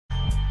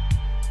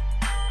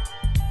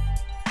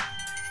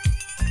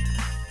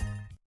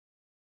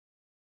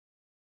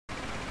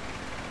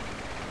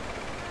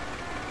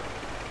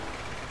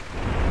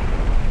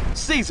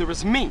Caesar,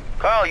 it's me.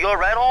 Carl, you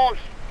alright, Holmes?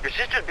 Your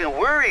sister's been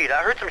worried.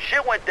 I heard some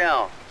shit went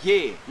down.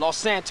 Yeah, Los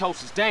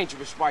Santos is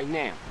dangerous right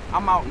now.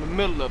 I'm out in the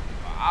middle of,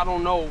 I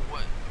don't know,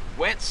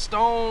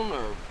 Whetstone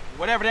or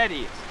whatever that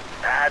is.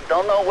 I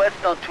don't know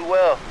Whetstone too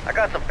well. I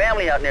got some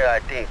family out there, I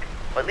think.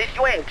 But at least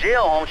you ain't in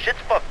jail, Holmes. Shit's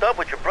fucked up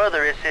with your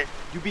brother, is it?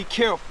 You be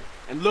careful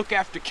and look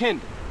after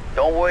Kendall.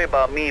 Don't worry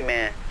about me,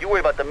 man. You worry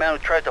about the man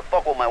who tries to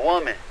fuck with my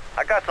woman.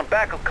 I got some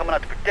backup coming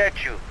out to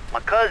protect you. My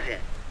cousin.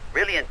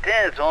 Really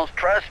intense, Holmes.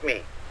 Trust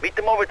me. Meet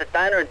them over at the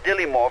diner in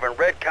Dillimore over in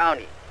Red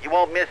County. You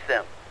won't miss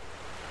them.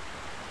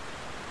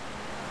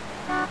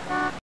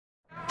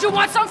 Do you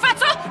want some,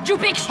 fatso? You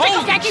big stick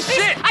of Yankee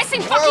fish? I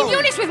seen fucking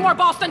Eunice with more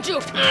balls than you.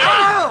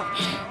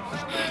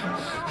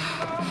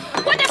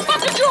 What the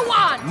fuck did you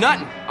want?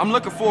 Nothing. I'm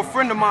looking for a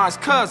friend of mine's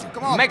cousin,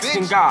 on,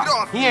 Mexican bitch. guy. Get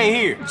off He ain't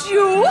here.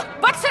 You?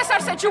 But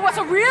Cesar said you was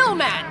a real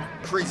man.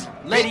 Crazy.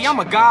 Lady, bitch. I'm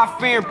a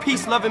God-fearing,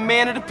 peace-loving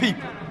man of the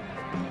people.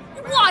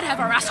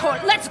 Whatever, asshole.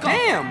 Let's go.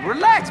 Damn,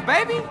 relax,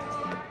 baby.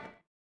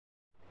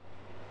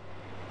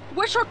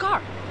 Where's your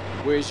car?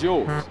 Where's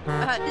yours?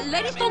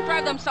 Ladies don't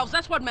drive themselves.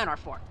 That's what men are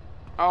for.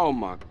 Oh,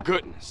 my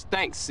goodness.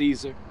 Thanks,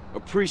 Caesar.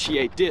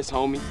 Appreciate this,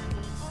 homie.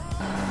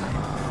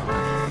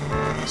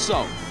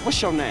 So,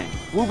 what's your name?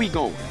 Where we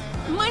going?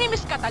 My name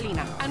is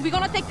Catalina, and we're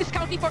gonna take this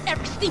county for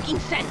every stinking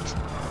cent.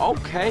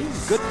 Okay,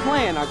 good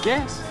plan, I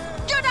guess.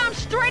 You're damn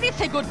straight it's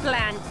a good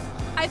plan.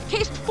 I've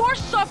cased 4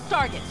 soft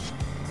targets.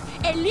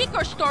 A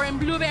liquor store in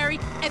Blueberry,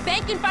 a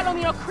bank in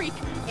Palomino Creek,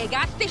 a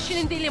gas station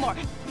in Dillimore,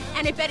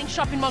 and a betting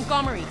shop in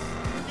Montgomery.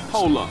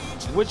 Hold up.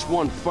 Which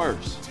one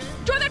first?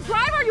 You're the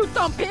driver, you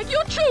dumb pig.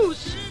 You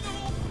choose.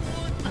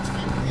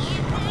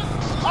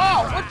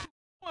 Oh, what's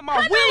with my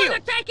Handle wheel?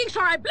 the takings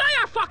or I blow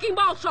your fucking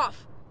balls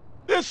off.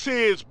 This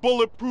here is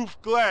bulletproof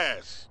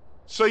glass.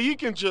 So you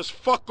can just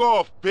fuck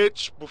off,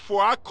 bitch,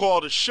 before I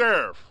call the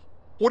sheriff.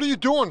 What are you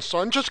doing,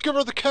 son? Just give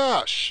her the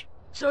cash.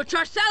 Suit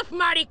yourself,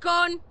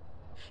 maricon.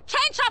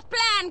 Change of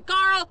plan,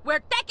 Carl. We're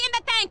taking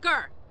the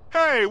tanker.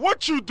 Hey,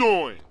 what you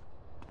doing?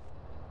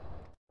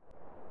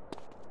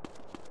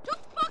 You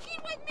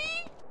fucking with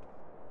me?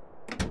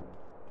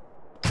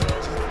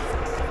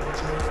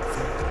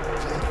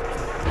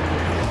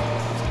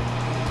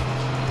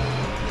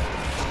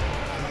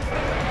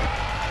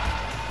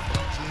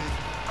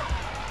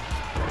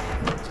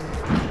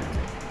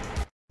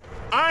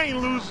 I ain't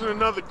losing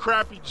another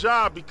crappy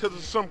job because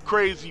of some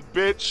crazy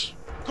bitch.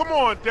 Come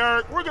on,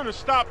 Derek, we're gonna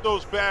stop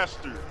those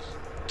bastards.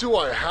 Do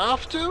I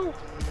have to?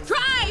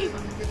 Drive!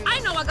 I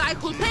know a guy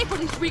who'll pay for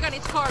this rig and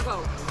its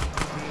cargo.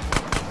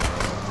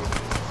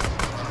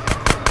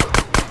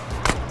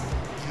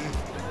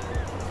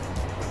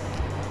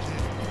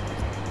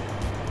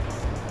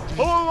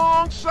 Pull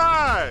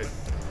alongside.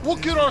 We'll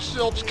get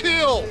ourselves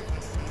killed.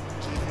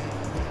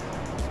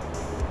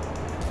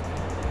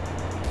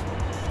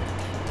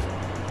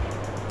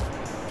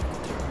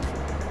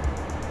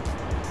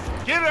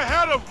 Get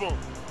ahead of them.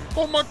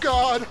 Oh my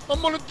God,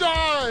 I'm gonna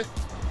die.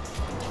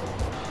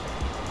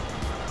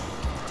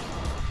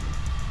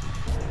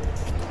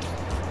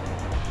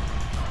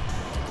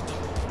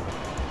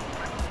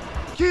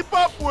 Keep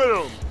up with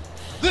them.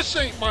 This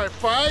ain't my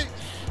fight.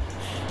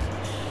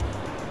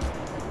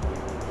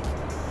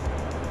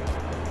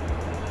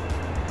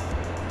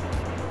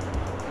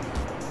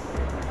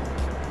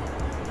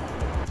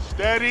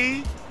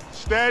 Steady,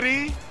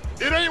 steady.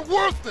 It ain't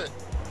worth it.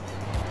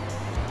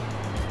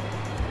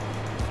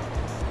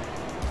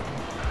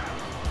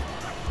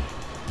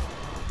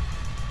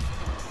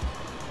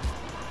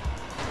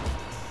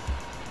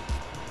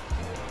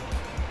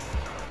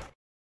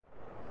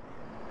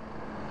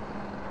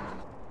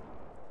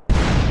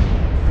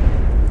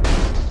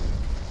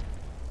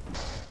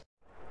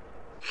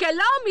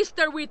 Hello,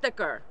 Mr.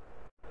 Whitaker.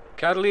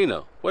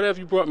 Catalina, what have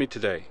you brought me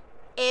today?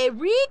 A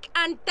rig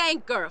and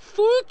tanker,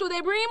 full to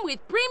the brim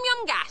with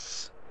premium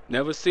gas.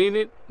 Never seen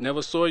it,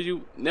 never saw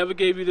you, never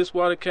gave you this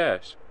wad of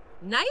cash.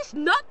 Nice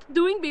not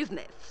doing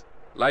business.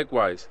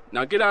 Likewise.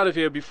 Now get out of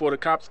here before the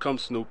cops come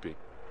snooping.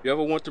 If you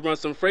ever want to run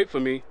some freight for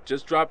me,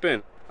 just drop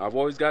in. I've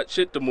always got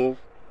shit to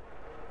move.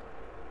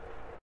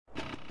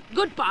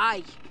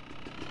 Goodbye.